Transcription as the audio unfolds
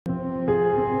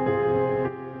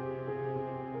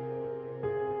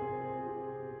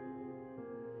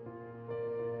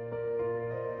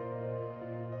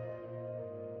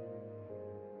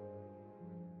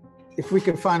if we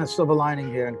could find a silver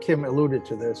lining here, and Kim alluded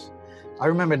to this, I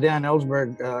remember Dan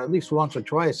Ellsberg, at least once or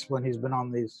twice when he's been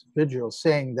on these vigils,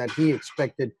 saying that he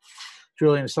expected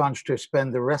Julian Assange to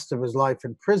spend the rest of his life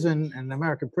in prison, in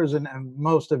American prison, and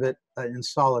most of it in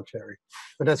solitary.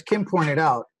 But as Kim pointed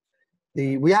out,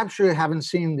 we actually haven't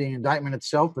seen the indictment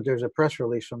itself, but there's a press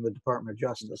release from the Department of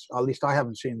Justice. At least I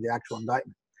haven't seen the actual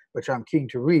indictment, which I'm keen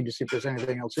to read to see if there's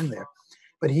anything else in there.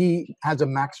 But he has a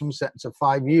maximum sentence of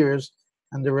 5 years,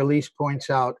 and the release points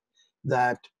out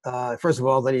that, first of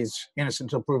all, that he's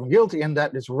innocent until proven guilty, and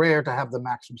that it's rare to have the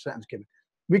maximum sentence given.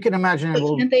 We can imagine.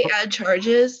 Can't they add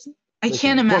charges? I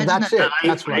can't imagine. Well, that's it.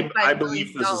 That's right. I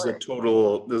believe this is a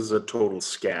total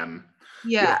scam.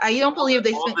 Yeah, I don't believe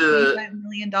they spent $25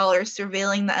 million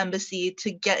surveilling the embassy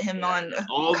to get him on.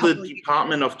 All the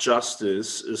Department of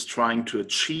Justice is trying to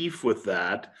achieve with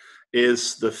that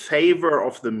is the favor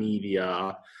of the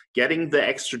media, getting the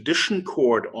extradition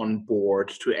court on board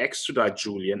to extradite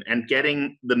Julian, and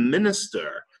getting the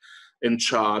minister in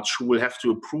charge who will have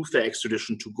to approve the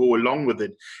extradition to go along with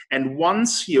it. And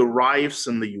once he arrives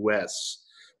in the US,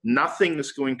 nothing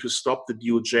is going to stop the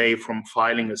DOJ from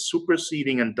filing a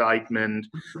superseding indictment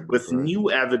with new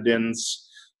evidence.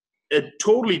 A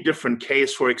totally different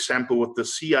case, for example, with the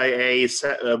CIA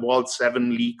Vault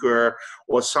 7 leaker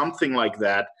or something like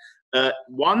that.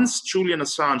 Once Julian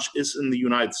Assange is in the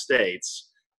United States,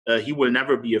 he will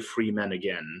never be a free man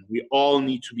again. We all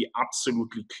need to be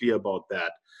absolutely clear about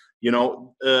that. You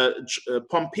know,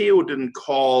 Pompeo didn't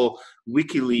call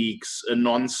WikiLeaks a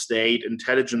non-state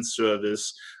intelligence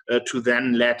service to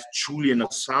then let Julian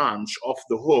Assange off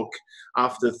the hook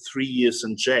after 3 years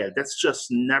in jail. That's just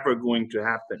never going to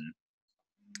happen.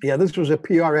 Yeah, this was a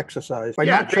PR exercise. By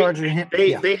not charging him.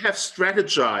 They have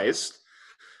strategized,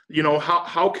 you know,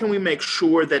 how can we make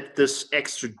sure that this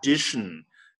extradition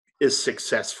is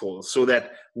successful so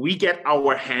that we get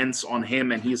our hands on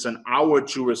him and he's in our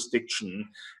jurisdiction.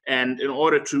 And in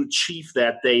order to achieve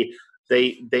that, they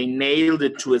nailed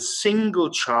it to a single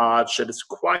charge that is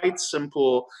quite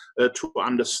simple to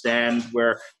understand,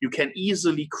 where you can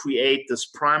easily create this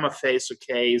prima facie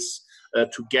case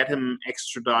to get him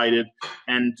extradited,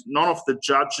 and none of the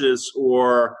judges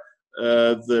or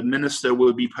the minister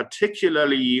will be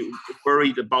particularly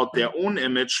worried about their own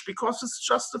image, because it's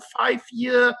just a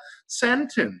 5-year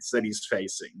sentence that he's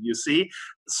facing, you see.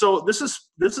 So this is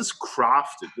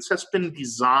crafted. This has been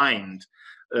designed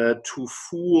to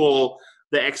fool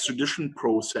the extradition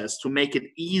process, to make it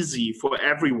easy for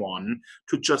everyone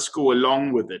to just go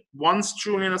along with it. Once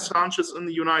Julian Assange is in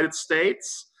the United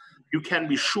States, you can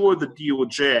be sure the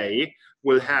DOJ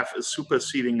will have a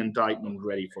superseding indictment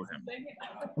ready for him.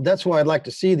 That's why I'd like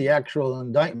to see the actual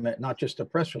indictment, not just a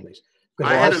press release.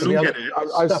 I had a look at it.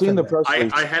 I've seen the press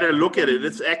release. I had a look at it.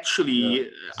 It's actually,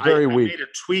 it's very weak. I made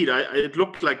a tweet. It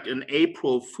looked like an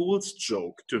April Fool's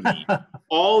joke to me.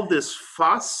 All this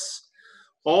fuss,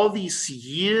 all these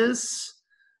years,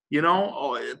 you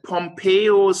know,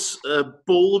 Pompeo's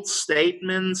bold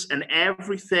statements and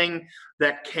everything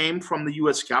that came from the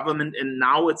US government, and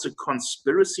now it's a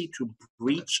conspiracy to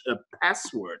breach a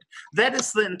password. That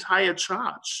is the entire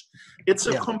charge. It's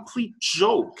a complete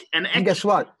joke. And guess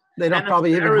what? They don't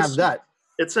probably even have that.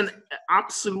 It's an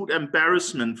absolute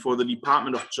embarrassment for the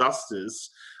Department of Justice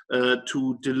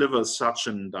to deliver such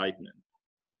an indictment.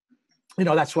 You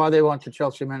know, that's why they want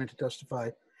Chelsea Manning to testify.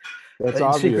 That's in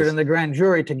obvious. secret in the grand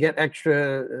jury to get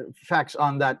extra facts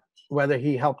on that, whether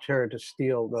he helped her to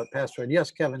steal the password.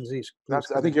 Yes, Kevin Zeese.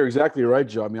 I think you're exactly right,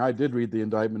 Joe. I mean, I did read the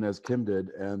indictment as Kim did,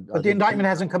 but the indictment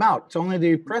hasn't come out. It's only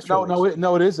the press release.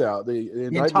 No, it is out. The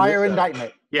entire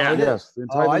indictment. Yeah. Yes, the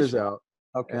indictment is out.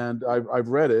 Okay. And I've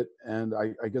read it, and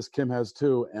I guess Kim has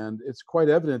too. And it's quite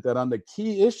evident that on the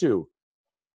key issue,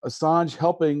 Assange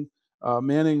helping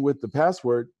Manning with the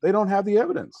password, they don't have the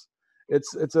evidence.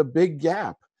 It's a big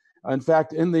gap. In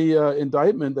fact, in the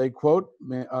indictment, they quote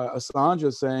Assange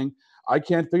as saying, "I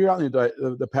can't figure out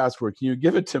the password. Can you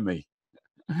give it to me?"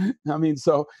 I mean,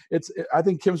 so I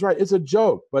think Kim's right. It's a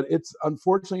joke, but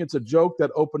unfortunately it's a joke that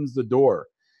opens the door.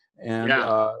 And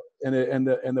a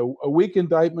weak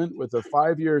indictment with a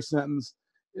 5-year sentence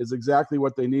is exactly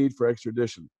what they need for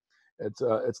extradition.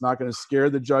 It's not going to scare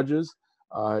the judges.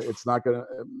 It's not going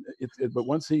to. But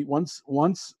once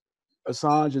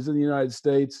Assange is in the United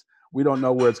States, we don't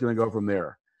know where it's going to go from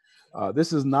there.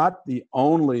 This is not the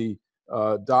only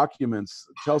documents.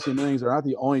 Chelsea Manning's are not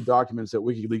the only documents that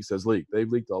WikiLeaks has leaked.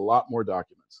 They've leaked a lot more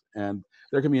documents, and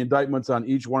there can be indictments on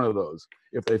each one of those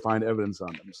if they find evidence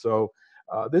on them. So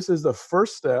this is the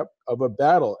first step of a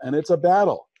battle, and it's a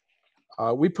battle.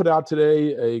 We put out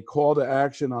today a call to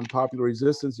action on popular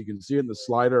resistance. You can see it in the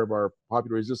slider of our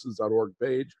popularresistance.org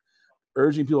page.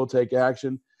 urging people to take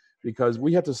action, because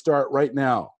we have to start right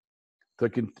now to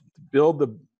build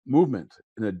the movement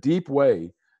in a deep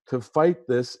way to fight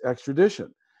this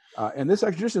extradition. And this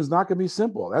extradition is not going to be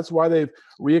simple. That's why they've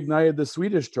reignited the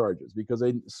Swedish charges, because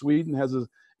Sweden has an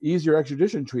easier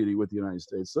extradition treaty with the United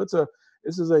States. So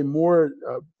this is a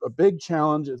big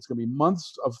challenge. It's going to be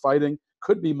months of fighting,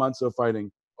 could be months of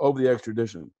fighting over the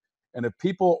extradition. And if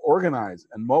people organize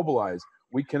and mobilize,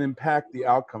 we can impact the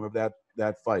outcome of that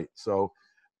fight. So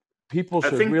people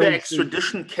should really the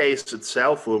extradition case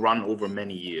itself will run over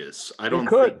many years. It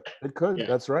could. Yeah.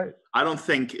 That's right. I don't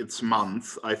think it's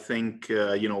months. I think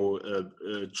Julian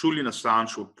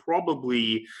Assange will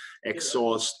probably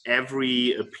exhaust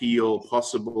every appeal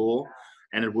possible,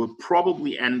 and it will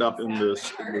probably end up in the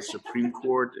Supreme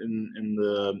Court in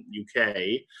the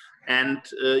UK, and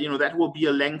that will be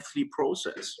a lengthy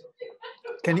process.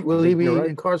 Will he be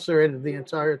incarcerated the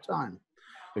entire time?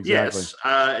 Exactly. Yes,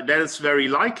 that is very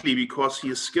likely, because he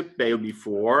has skipped bail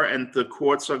before, and the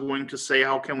courts are going to say,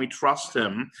 how can we trust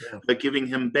him by giving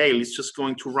him bail? He's just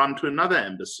going to run to another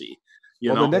embassy,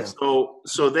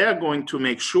 So they're going to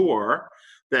make sure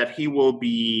that he will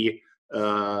be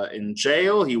in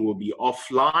jail, he will be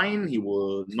offline, he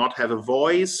will not have a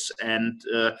voice, and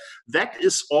that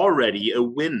is already a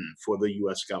win for the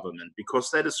US government,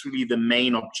 because that is really the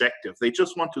main objective. They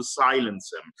just want to silence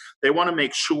him. They want to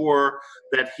make sure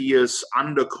that he is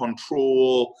under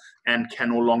control and can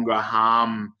no longer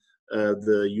harm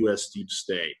the US deep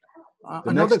state.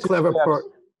 Another clever part.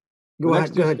 Go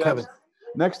ahead, Kevin.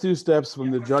 Next two steps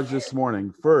from the judge this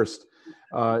morning. First,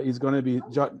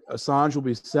 Assange will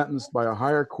be sentenced by a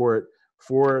higher court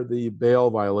for the bail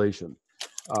violation.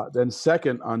 Then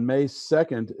second, on May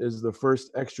 2nd is the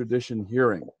first extradition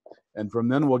hearing. And from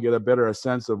then we'll get a better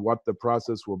sense of what the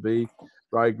process will be.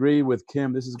 But I agree with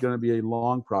Kim, this is going to be a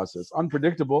long process.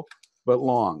 Unpredictable, but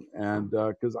long. And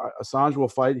because Assange will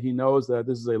fight, he knows that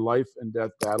this is a life and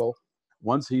death battle.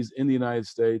 Once he's in the United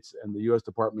States, and the US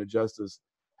Department of Justice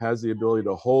has the ability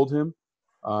to hold him,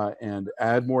 and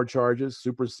add more charges,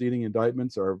 superseding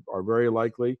indictments are very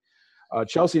likely.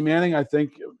 Chelsea Manning, I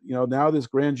think, now this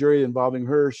grand jury involving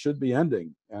her should be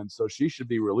ending, and so she should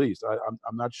be released.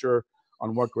 I'm not sure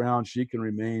on what ground she can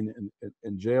remain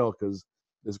in jail, because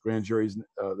this grand jury's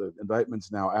the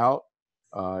indictment's now out.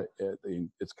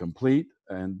 It's complete,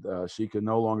 and she can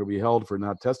no longer be held for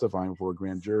not testifying before a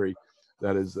grand jury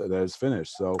that is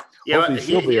finished. So hopefully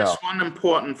she'll be out. Here's one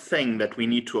important thing that we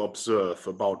need to observe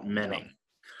about Manning.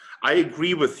 I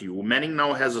agree with you. Manning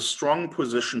now has a strong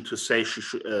position to say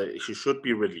she should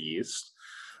be released,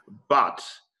 but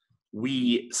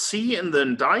we see in the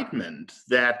indictment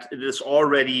that it is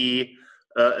already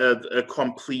a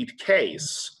complete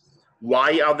case.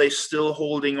 Why are they still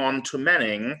holding on to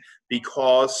Manning?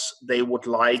 Because they would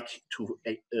like to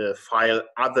file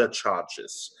other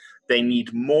charges. They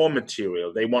need more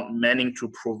material. They want Manning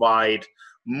to provide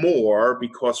more,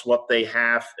 because what they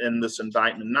have in this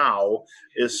indictment now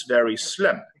is very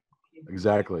slim.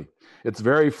 Exactly. It's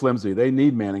very flimsy. They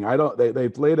need Manning.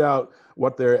 They've laid out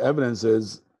what their evidence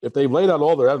is. If they've laid out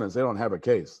all their evidence, they don't have a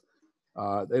case.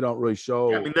 They don't really show.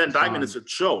 Yeah, I mean, the indictment is a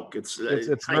joke. It's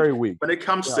very weak. When it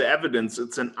comes to evidence,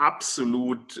 it's an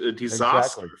absolute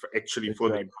disaster, actually, for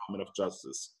the Department of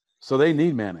Justice. So they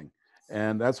need Manning.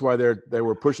 And that's why they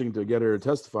were pushing to get her to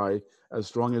testify as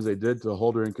strong as they did, to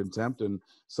hold her in contempt and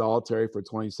solitary for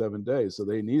 27 days. So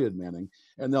they needed Manning,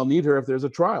 and they'll need her if there's a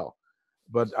trial.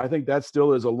 But I think that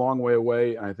still is a long way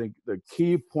away. And I think the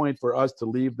key point for us to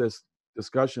leave this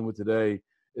discussion with today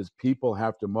is people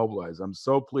have to mobilize. I'm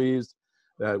so pleased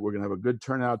that we're going to have a good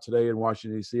turnout today in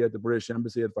Washington, D.C. at the British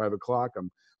Embassy at 5 o'clock.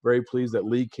 I'm very pleased that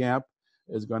Lee Camp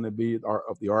is going to be,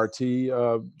 the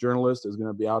RT journalist, is going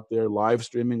to be out there live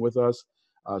streaming with us.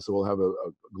 So we'll have a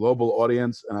global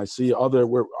audience. And I see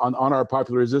we're on our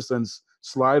popular resistance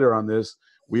slider on this.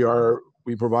 We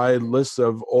provide lists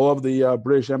of all of the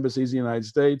British embassies in the United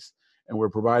States. And we're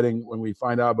providing, when we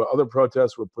find out about other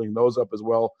protests, we're putting those up as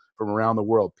well from around the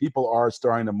world. People are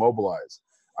starting to mobilize.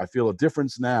 I feel a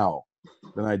difference now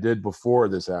than I did before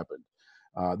this happened.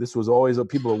 This was always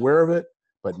people aware of it,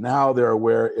 but now they're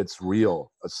aware it's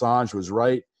real. Assange was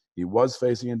right. He was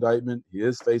facing indictment. He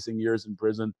is facing years in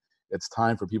prison. It's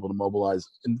time for people to mobilize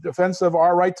in defense of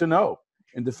our right to know,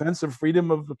 in defense of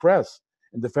freedom of the press,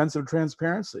 in defense of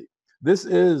transparency. This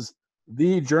is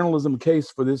the journalism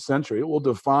case for this century. It will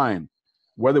define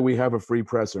whether we have a free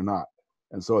press or not.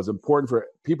 And so it's important for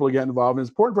people to get involved. And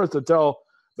it's important for us to tell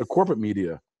the corporate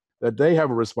media that they have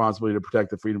a responsibility to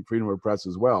protect the freedom of press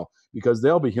as well, because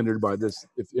they'll be hindered by this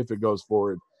if it goes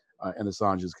forward and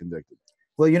Assange is convicted.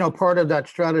 Well, part of that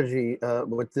strategy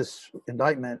with this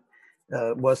indictment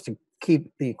was to keep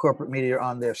the corporate media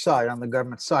on their side, on the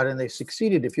government side, and they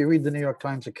succeeded. If you read the New York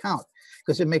Times account,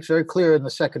 because it makes very clear in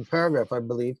the second paragraph, I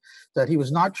believe, that he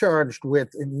was not charged with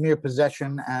mere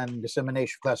possession and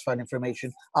dissemination of classified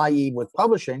information, i.e. with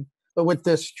publishing, but with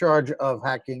this charge of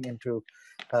hacking into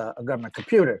a government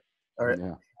computer. All right.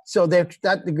 Yeah. So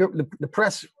the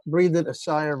press breathed a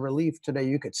sigh of relief today.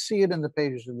 You could see it in the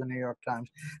pages of the New York Times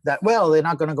that, well, they're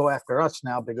not going to go after us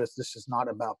now because this is not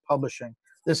about publishing.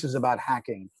 This is about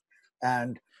hacking.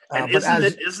 And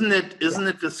isn't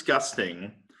it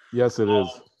disgusting? Yes, it is.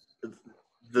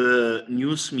 The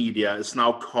news media is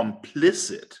now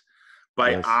complicit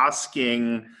by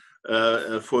asking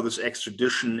for this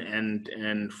extradition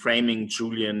and framing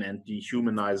Julian and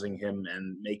dehumanizing him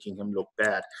and making him look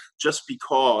bad, just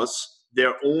because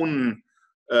their own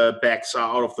backs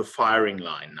are out of the firing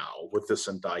line now with this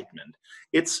indictment.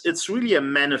 It's really a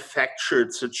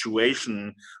manufactured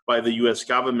situation by the US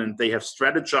government. They have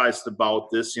strategized about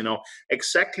this.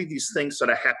 Exactly these things that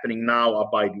are happening now are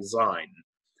by design.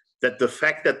 That the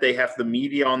fact that they have the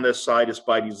media on their side is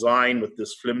by design with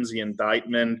this flimsy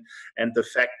indictment, and the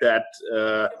fact that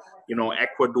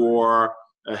Ecuador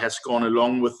has gone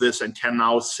along with this and can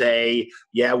now say,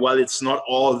 yeah, well, it's not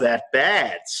all that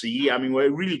bad. See, I mean, we're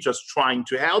really just trying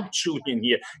to help Julian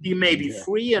here. He may be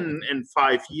free in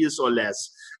 5 years or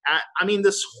less. I mean,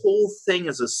 this whole thing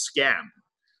is a scam,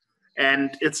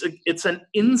 and it's an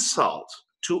insult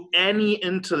to any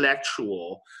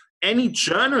intellectual, any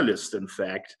journalist, in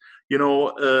fact,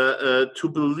 to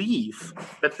believe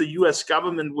that the US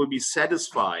government will be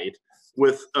satisfied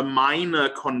with a minor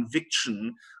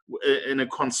conviction in a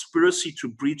conspiracy to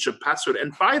breach a password.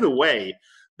 And by the way,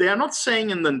 they are not saying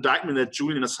in the indictment that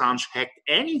Julian Assange hacked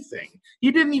anything. He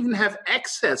didn't even have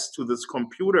access to this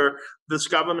computer, this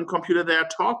government computer they are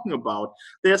talking about.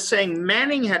 They're saying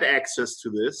Manning had access to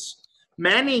this.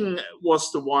 Manning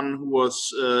was the one who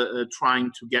was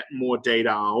trying to get more data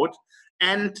out.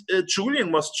 And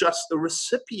Julian was just a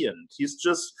recipient. He's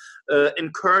just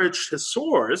encouraged his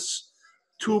source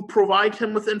to provide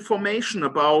him with information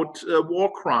about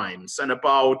war crimes and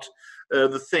about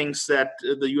the things that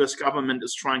the US government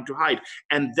is trying to hide.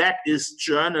 And that is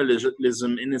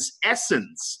journalism in its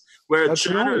essence, where a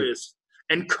journalist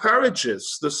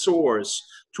encourages the source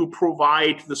to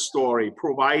provide the story,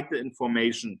 provide the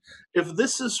information. If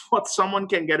this is what someone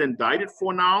can get indicted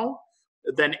for now,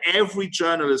 then every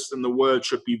journalist in the world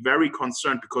should be very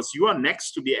concerned, because you are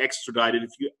next to be extradited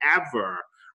if you ever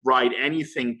write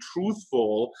anything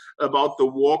truthful about the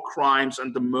war crimes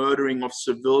and the murdering of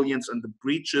civilians and the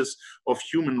breaches of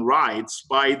human rights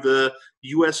by the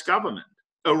US government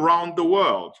around the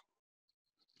world.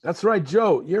 That's right,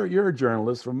 Joe. You're a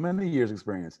journalist from many years'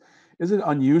 experience. Is it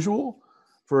unusual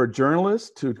for a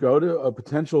journalist to go to a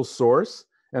potential source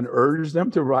and urge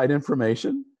them to write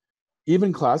information?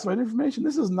 Even classified information?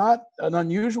 This is not an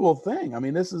unusual thing. I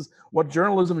mean, this is what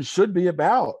journalism should be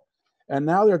about. And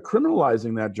now they're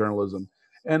criminalizing that journalism.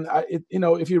 And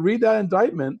if you read that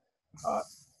indictment,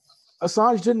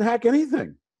 Assange didn't hack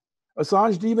anything.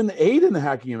 Assange didn't even aid in the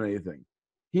hacking of anything.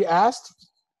 He asked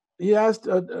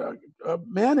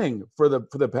Manning for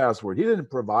the password. He didn't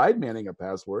provide Manning a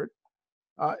password.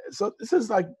 So this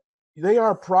is like, they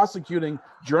are prosecuting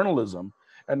journalism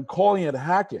and calling it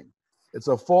hacking. It's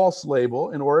a false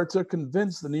label in order to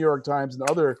convince the New York Times and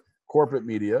other corporate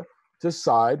media to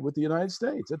side with the United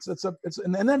States.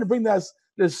 And then to bring this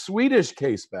Swedish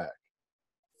case back,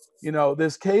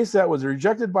 this case that was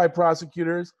rejected by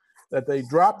prosecutors, that they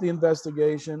dropped the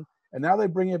investigation, and now they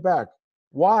bring it back.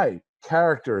 Why?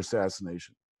 Character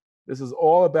assassination. This is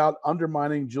all about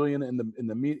undermining Julian in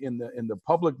the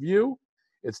public view.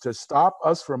 It's to stop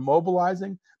us from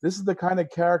mobilizing. This is the kind of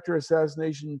character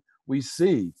assassination we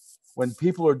see when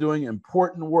people are doing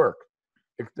important work,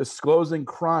 disclosing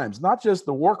crimes, not just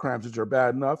the war crimes, which are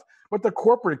bad enough, but the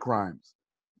corporate crimes.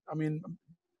 I mean,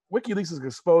 WikiLeaks has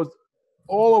exposed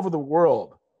all over the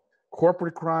world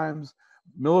corporate crimes,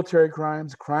 military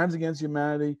crimes, crimes against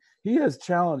humanity. He has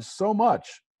challenged so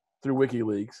much through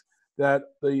WikiLeaks that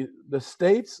the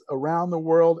states around the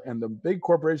world and the big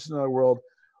corporations in the world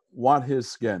want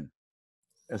his skin.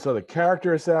 And so the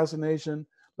character assassination,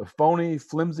 the phony,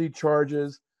 flimsy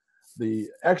charges, the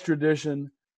extradition,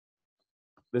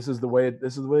 this is the way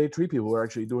they treat people who are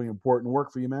actually doing important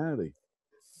work for humanity.